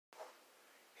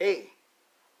Hey,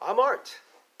 I'm Art.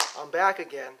 I'm back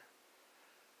again.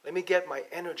 Let me get my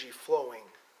energy flowing.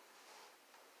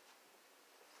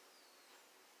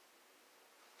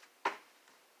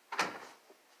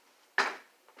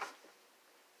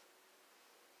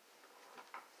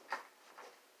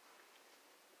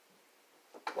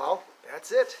 Well,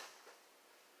 that's it.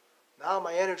 Now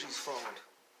my energy's flowing.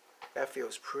 That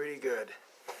feels pretty good.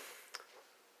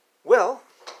 Well,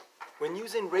 when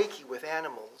using Reiki with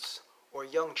animals or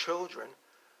young children,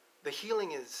 the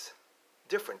healing is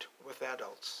different with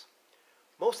adults.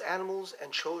 Most animals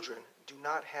and children do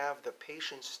not have the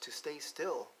patience to stay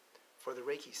still for the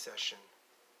Reiki session.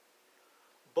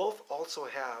 Both also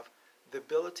have the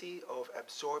ability of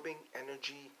absorbing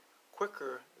energy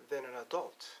quicker than an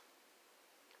adult.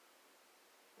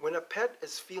 When a pet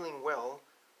is feeling well,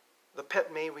 the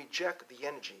pet may reject the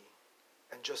energy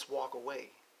and just walk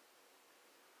away.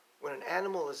 When an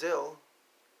animal is ill,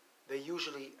 they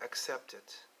usually accept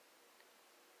it.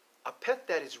 A pet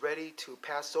that is ready to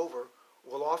pass over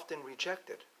will often reject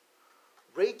it.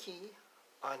 Reiki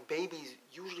on babies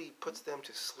usually puts them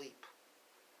to sleep.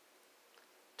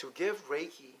 To give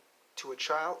Reiki to a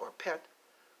child or pet,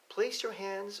 place your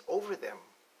hands over them,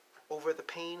 over the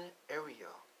pain area.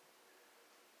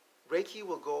 Reiki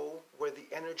will go where the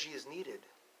energy is needed.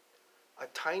 A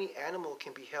tiny animal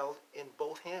can be held in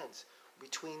both hands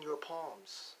between your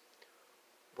palms.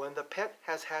 When the pet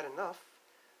has had enough,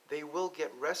 they will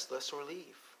get restless or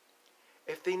leave.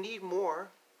 If they need more,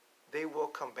 they will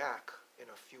come back in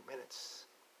a few minutes.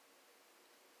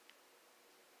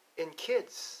 In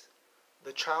kids,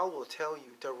 the child will tell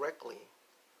you directly,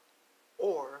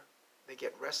 or they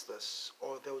get restless,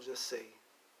 or they'll just say,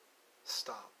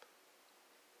 stop.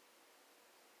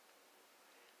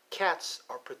 Cats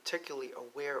are particularly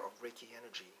aware of Reiki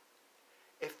energy.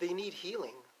 If they need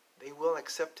healing, they will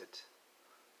accept it.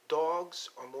 Dogs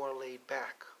are more laid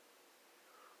back.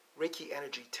 Reiki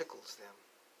energy tickles them.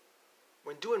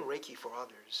 When doing Reiki for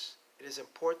others, it is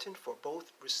important for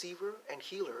both receiver and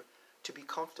healer to be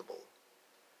comfortable.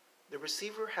 The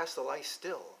receiver has to lie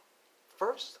still,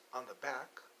 first on the back,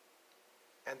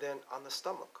 and then on the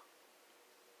stomach.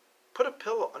 Put a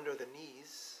pillow under the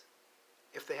knees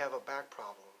if they have a back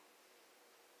problem.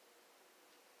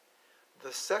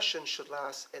 The session should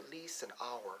last at least an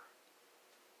hour.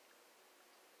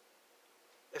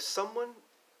 If someone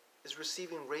is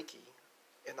receiving Reiki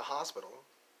in the hospital,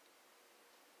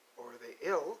 or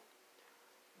they're ill,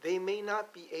 they may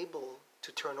not be able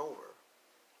to turn over.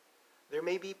 There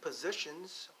may be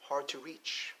positions hard to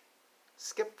reach.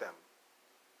 Skip them.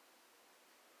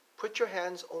 Put your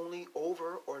hands only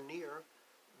over or near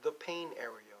the pain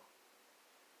area.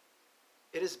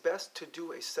 It is best to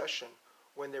do a session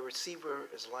when the receiver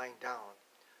is lying down.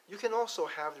 You can also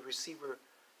have the receiver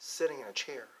sitting in a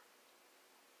chair.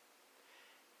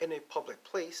 In a public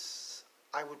place,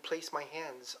 I would place my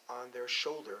hands on their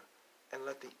shoulder and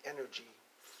let the energy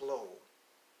flow.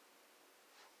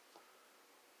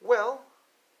 Well,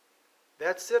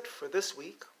 that's it for this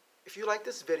week. If you like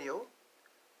this video,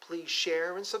 please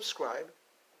share and subscribe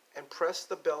and press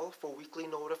the bell for weekly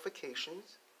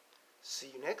notifications.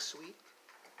 See you next week.